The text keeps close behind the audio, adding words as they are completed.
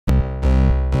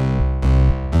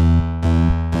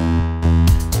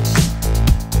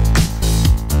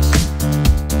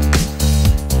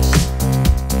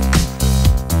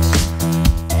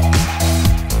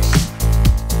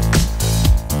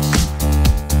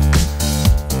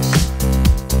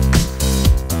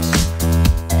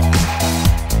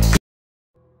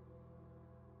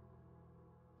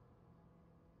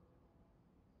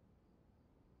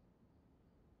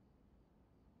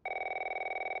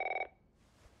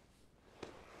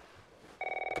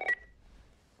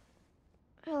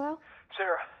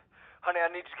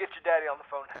need to get your daddy on the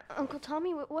phone. Uncle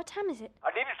Tommy, what time is it? I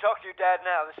need to talk to your dad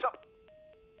now. There's something...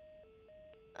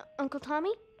 Uncle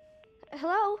Tommy?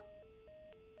 Hello?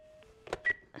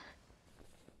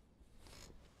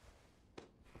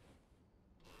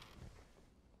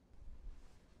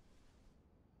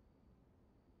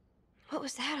 What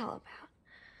was that all about?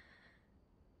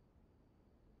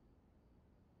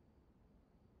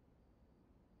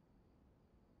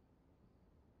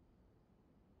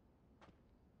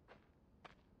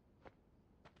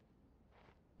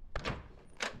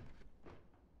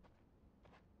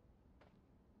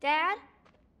 Dad?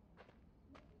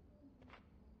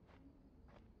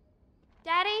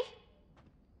 Daddy?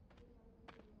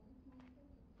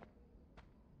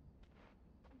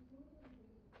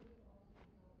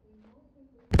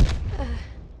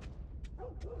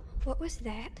 What was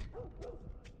that?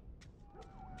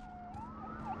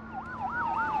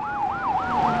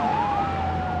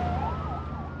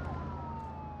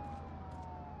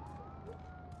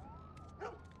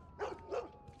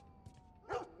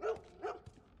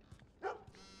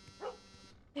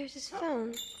 There's his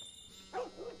phone.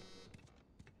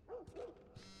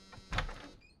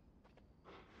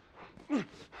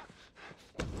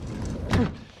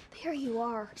 There you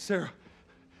are. Sarah,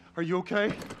 are you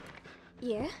okay?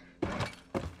 Yeah?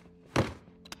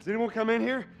 Does anyone come in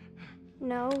here?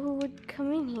 No, who would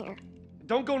come in here?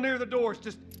 Don't go near the doors.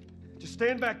 Just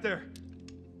stand back there.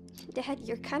 Dad,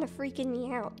 you're kind of freaking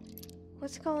me out.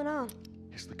 What's going on?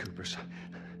 It's the Coopers.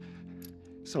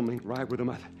 Something ain't right with them.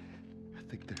 I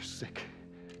think they're sick.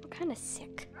 What kind of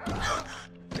sick?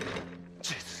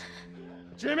 Jeez.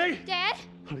 Jimmy! Dad?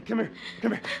 Honey, come here.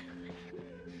 Come here.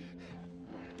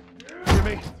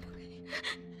 Jimmy!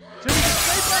 Jimmy, just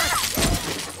stay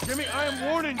back! Jimmy, I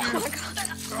am warning you!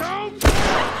 Oh Don't!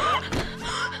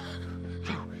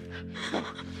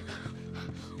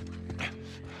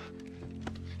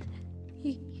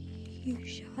 You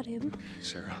shot him.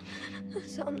 Sarah. I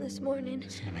saw him this morning.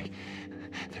 Listen to me.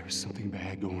 There is something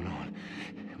bad going on.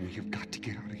 And we have got to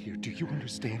get out of here. Do you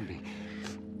understand me?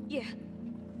 Yeah.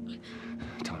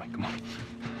 Tell me, come on.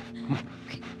 Come on.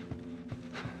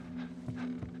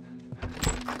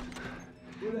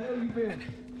 Where the hell you been?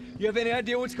 You have any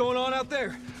idea what's going on out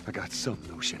there? I got some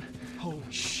notion. Holy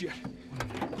shit.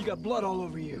 You got blood all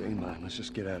over It you. ain't mine. Let's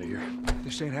just get out of here.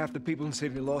 This ain't half the people in the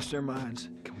city lost their minds.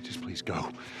 Can we just please go?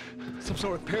 Some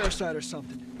sort of parasite or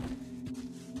something.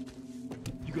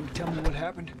 You gonna tell me what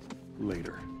happened?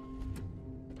 Later.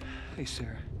 Hey,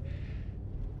 Sarah.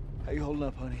 How you holding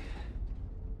up, honey?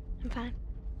 I'm fine.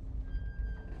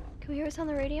 Can we hear us on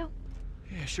the radio?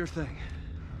 Yeah, sure thing.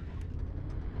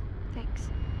 Thanks.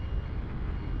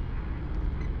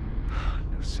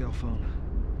 No cell phone.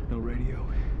 No radio.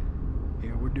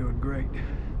 Yeah, we're doing great.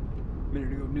 A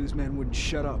minute ago, newsman wouldn't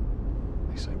shut up.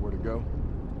 They say where to go?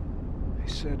 They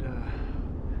said,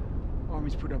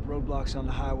 Army's put up roadblocks on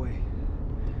the highway.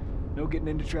 No getting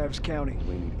into Travis County.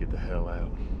 We need to get the hell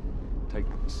out. Take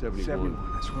 71.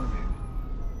 71, that's where I'm headed.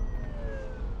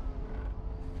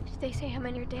 Did they say how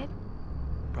many are dead?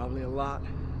 Probably a lot.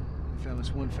 They found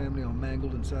this one family all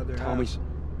mangled inside their house.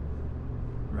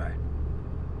 Right.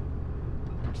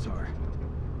 I'm sorry.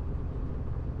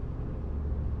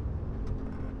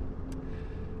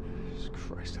 Jesus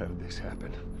Christ, how did this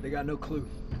happen? They got no clue.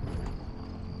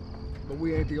 But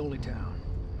we ain't the only town.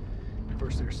 At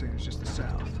first they were saying it's just the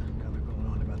south. Now they're going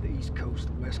on about the east coast,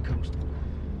 the west coast.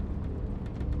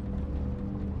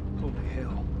 Holy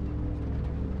hell.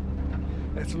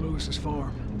 That's Lewis's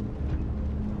farm.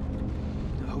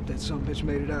 I hope that sumbitch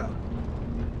made it out.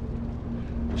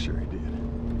 I'm sure he did.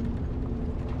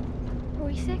 Are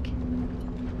we sick?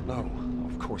 No,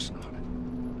 of course not.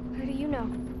 How do you know?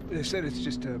 They said it's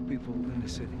just people in the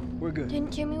city. We're good.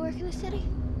 Didn't Jimmy work in the city?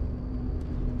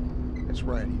 That's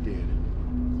right, he did.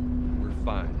 We're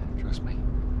fine, trust me.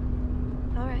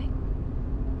 All right.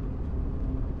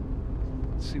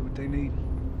 Let's see what they need.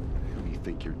 What do you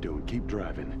think you're doing? Keep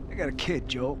driving. They got a kid,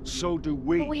 Joel. So do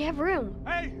we. But we have room.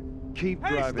 Hey! Keep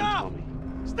Hey, driving, stop! Tommy.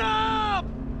 Stop!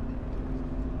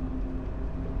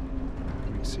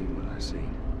 You ain't seen what I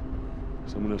seen.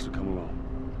 Someone else will come along.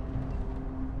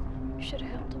 You should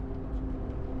have helped him.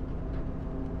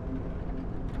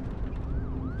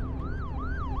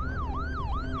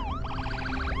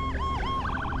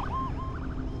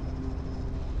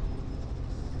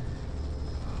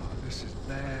 Oh, this is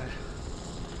bad.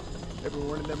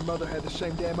 Everyone and their mother had the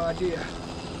same damn idea.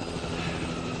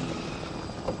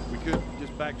 We could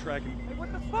just backtrack and... Hey,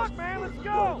 what the fuck, man? Let's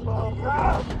go!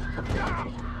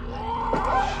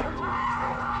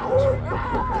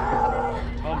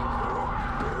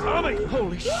 Tommy!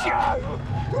 Holy shit!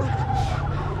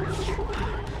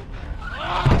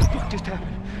 just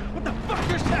happened? What the fuck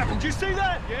just happened? Did you see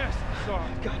that? Yes, sorry.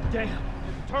 God damn.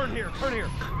 Turn here, turn here.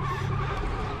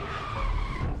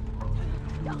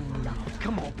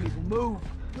 Come on, people, move.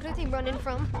 What are they running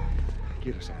from?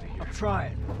 Get us out of here. I'm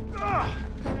trying. Oh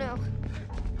no.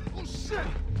 Oh, shit.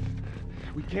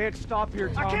 We can't stop here,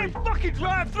 Tommy. I can't fucking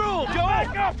drive through them, Joe!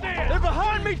 Back up there! They're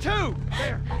behind me, too!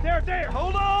 There!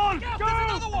 Hold on! Go! There's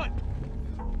another one!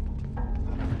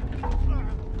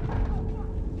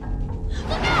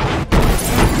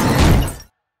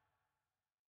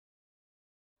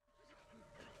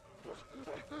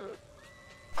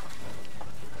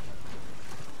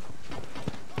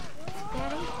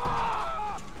 Daddy?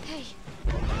 Hey.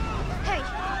 Hey!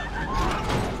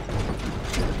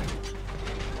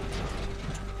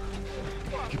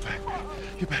 Get back.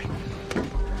 Get back.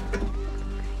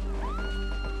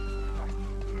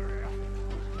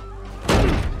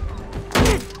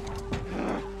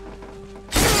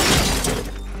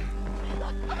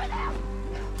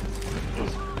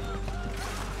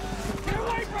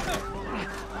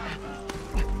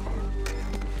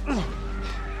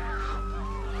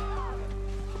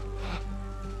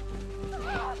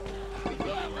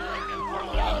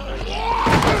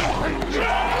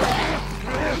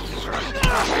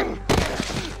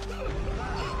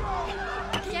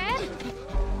 Dad?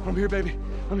 I'm here, baby.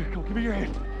 I'm here. Come on, give me your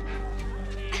hand.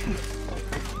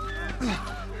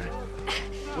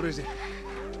 What is it?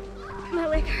 My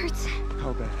leg hurts.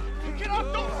 How bad? Get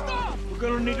up! Don't stop! We're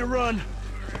gonna need to run.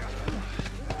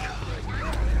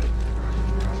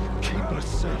 Keep us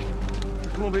safe.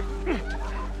 Come on, baby.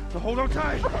 Now hold on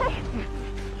tight.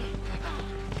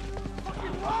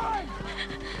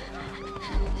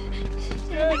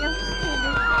 Standing up, standing.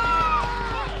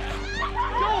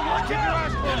 Keep your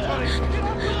eyes closed, buddy.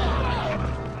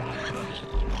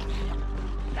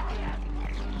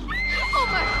 Oh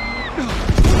my!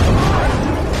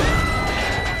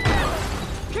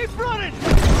 Keep running!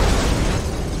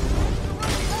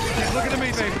 Look at me,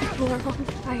 baby. People are on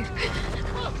fire.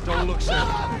 Don't look so.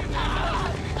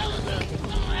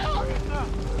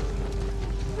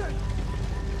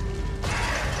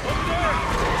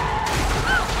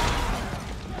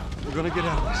 We're gonna get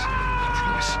out of this. I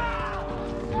promise.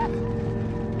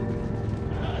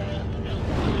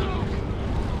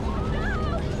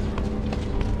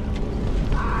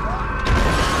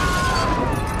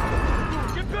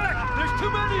 Get back! There's too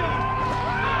many of them!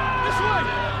 This way!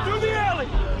 Through the alley!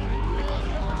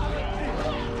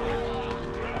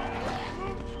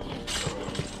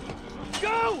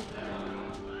 Go!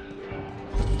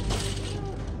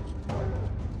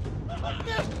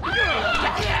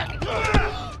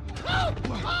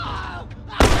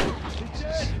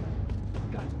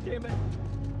 God damn it!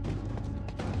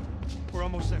 We're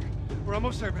almost there. We're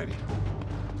almost there, baby.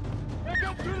 Back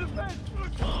up through the fence!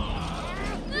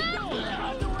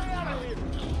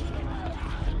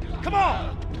 Come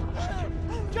on!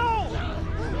 Go!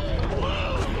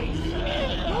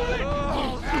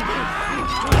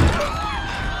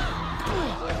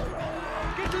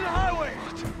 Get to the highway!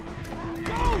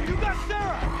 Go! You got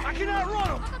Sarah! I can outrun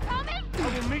him! I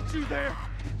will meet you there!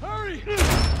 Hurry!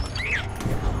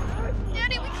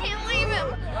 Daddy, we can't leave him.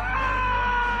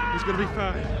 He's gonna be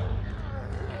fine.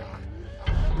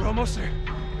 We're almost there.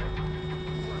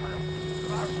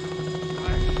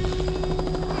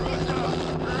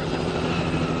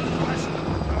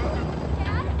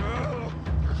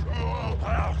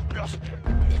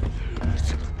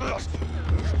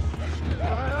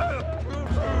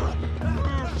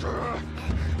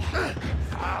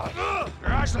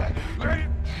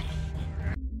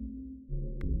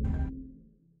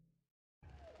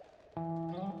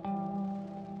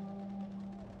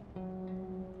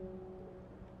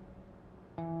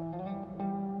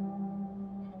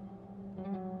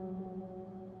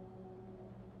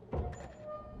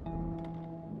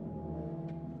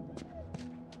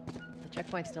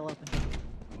 Checkpoint's still open.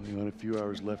 Only got a few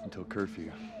hours left until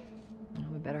curfew. Well,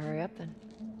 we better hurry up then.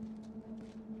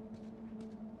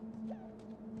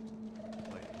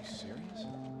 Wait, are you serious?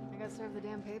 I got served the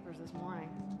damn papers this morning.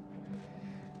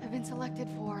 I've been selected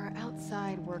for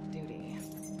outside work duty.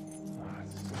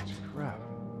 That's such crap.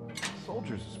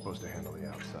 Soldiers are supposed to handle the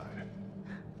outside.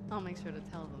 I'll make sure to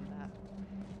tell them that.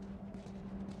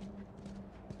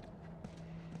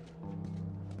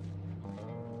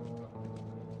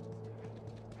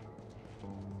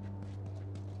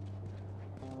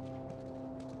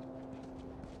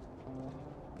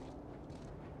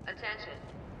 Attention.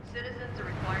 Citizens are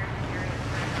required to carry a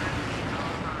firearm at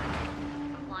all times.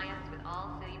 Compliance with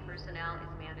all city personnel is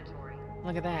mandatory.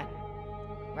 Look at that.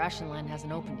 Ration line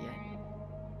hasn't opened yet.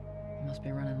 Must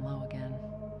be running low again.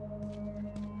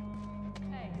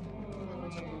 Hey,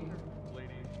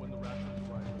 Lady, when the raptors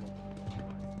arrive.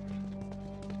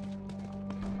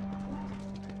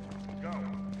 Go.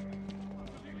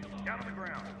 Down on the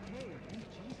ground.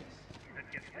 Then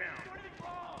get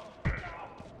down.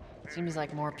 Seems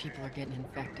like more people are getting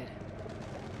infected.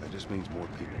 That just means more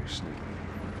people are sneaking.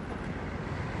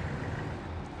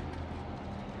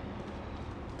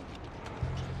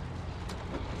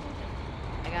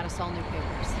 I got us all new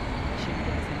papers. Shouldn't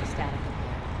get us any static up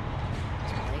there.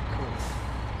 Just play it cool.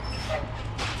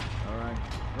 All right,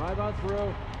 drive on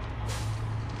through.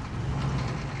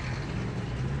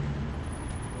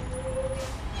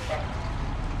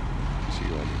 See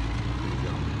you later. Here you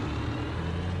go.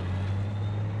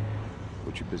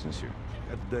 What's your business here?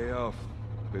 Got the day off.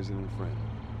 Visiting a friend.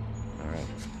 All right,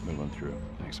 move on through.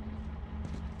 Thanks.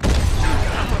 Get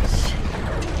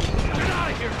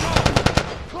out of here, go!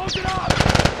 Close it up!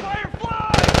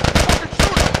 Firefly! Fucking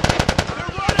shoot them!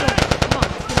 They're running! Come on,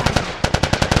 let's get out of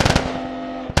here.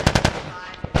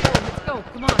 Let's go,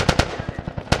 come on.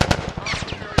 All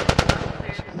civilians must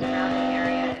clear the surrounding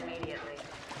area immediately.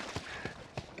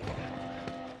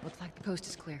 Looks like the coast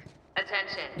is clear.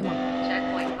 Attention.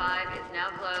 Checkpoint 5 is now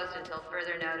closed until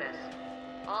further notice.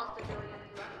 All civilians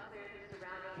must clear the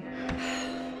surrounding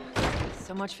area.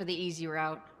 So much for the easy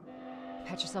route.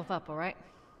 Patch yourself up, all right?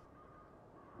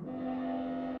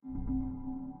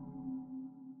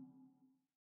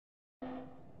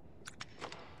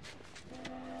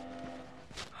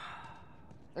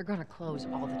 They're gonna close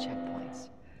all the checkpoints.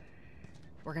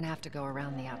 We're gonna have to go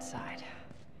around the outside.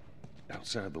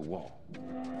 Outside the wall.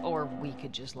 Or we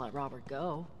could just let Robert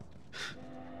go.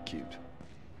 Cute.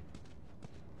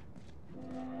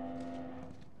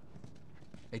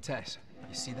 Hey, Tess,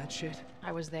 you see that shit?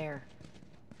 I was there.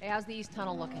 Hey, how's the east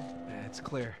tunnel looking? Yeah, it's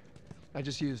clear. I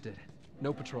just used it.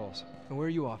 No patrols. And where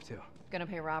are you off to? Gonna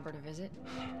pay Robert a visit?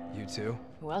 You too?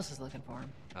 Who else is looking for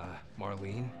him?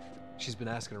 Marlene. She's been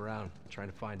asking around, trying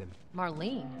to find him.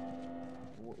 Marlene?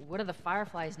 What do the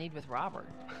Fireflies need with Robert?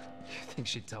 You think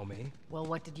she'd tell me? Well,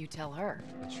 what did you tell her?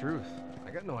 The truth.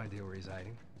 I got no idea where he's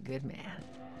hiding. Good man.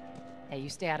 Hey, you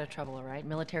stay out of trouble, all right?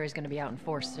 Military's gonna be out in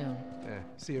force soon. Yeah,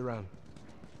 see you around.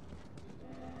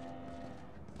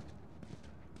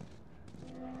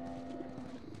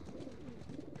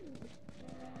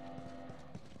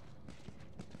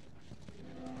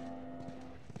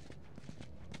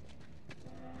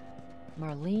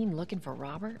 Marlene looking for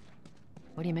Robert?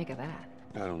 What do you make of that?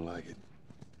 I don't like it.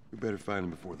 We better find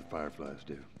him before the Fireflies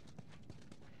do.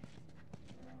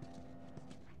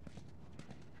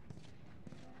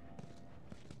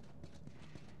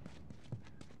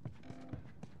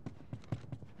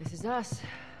 This is us.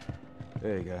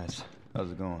 Hey guys,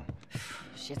 how's it going?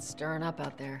 Shit's stirring up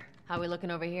out there. How we looking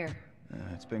over here?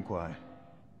 It's been quiet.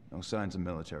 No signs of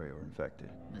military or infected.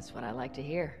 That's what I like to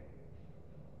hear.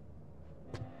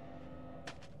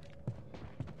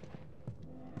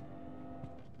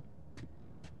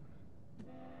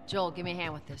 Joel, give me a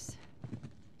hand with this.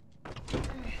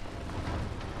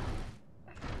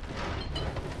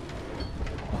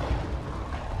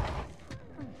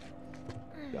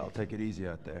 Y'all take it easy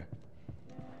out there.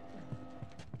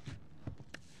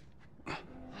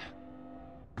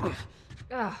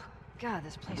 Oh, God,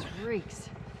 this place reeks.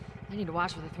 I need to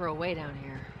watch what they throw away down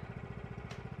here.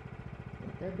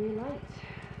 Let there be light.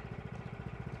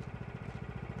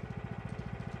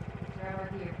 Try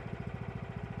over here.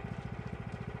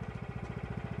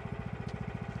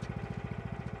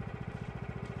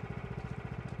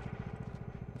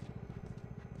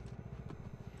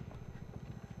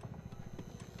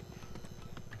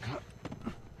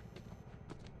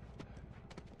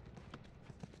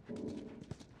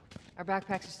 Our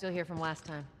backpacks are still here from last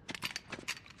time.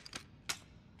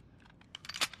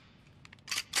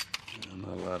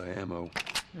 Not a lot of ammo.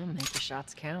 Well, make the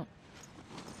shots count.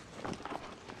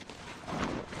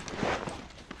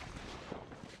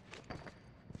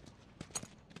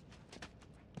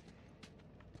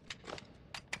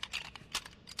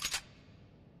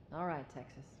 All right,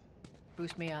 Texas.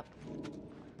 Boost me up.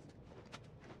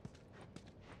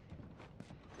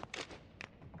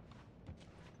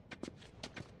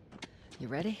 You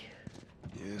ready?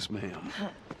 Yes, ma'am.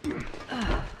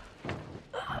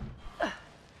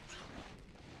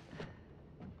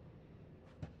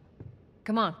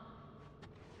 Come on.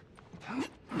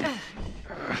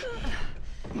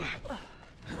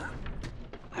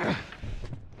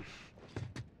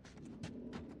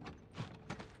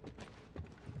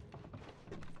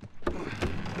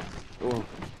 Oh.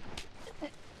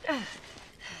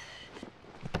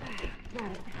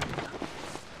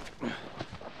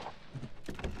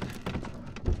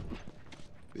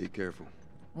 Be careful.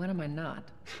 When am I not?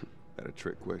 That a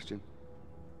trick question?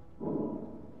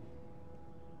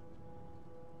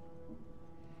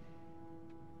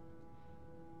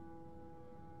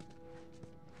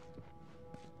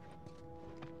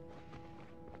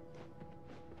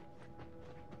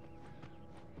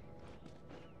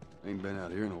 Ain't been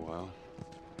out here in a while.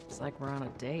 It's like we're on a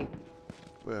date.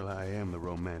 Well, I am the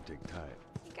romantic type.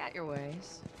 You got your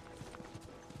ways.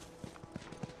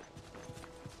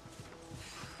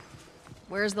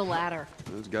 Where's the ladder?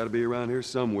 It's got to be around here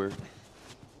somewhere.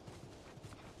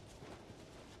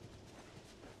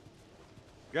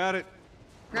 Got it.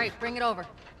 Great, bring it over.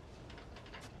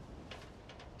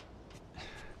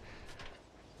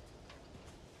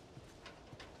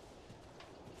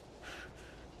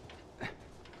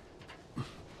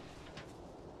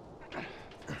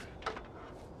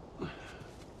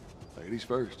 Ladies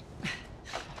first.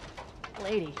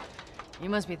 Lady, you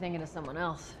must be thinking of someone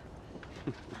else.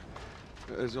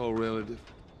 That's all relative.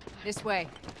 This way.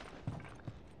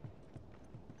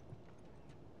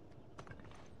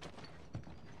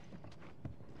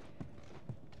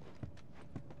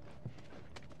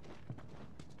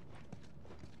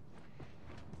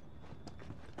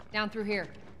 Down through here.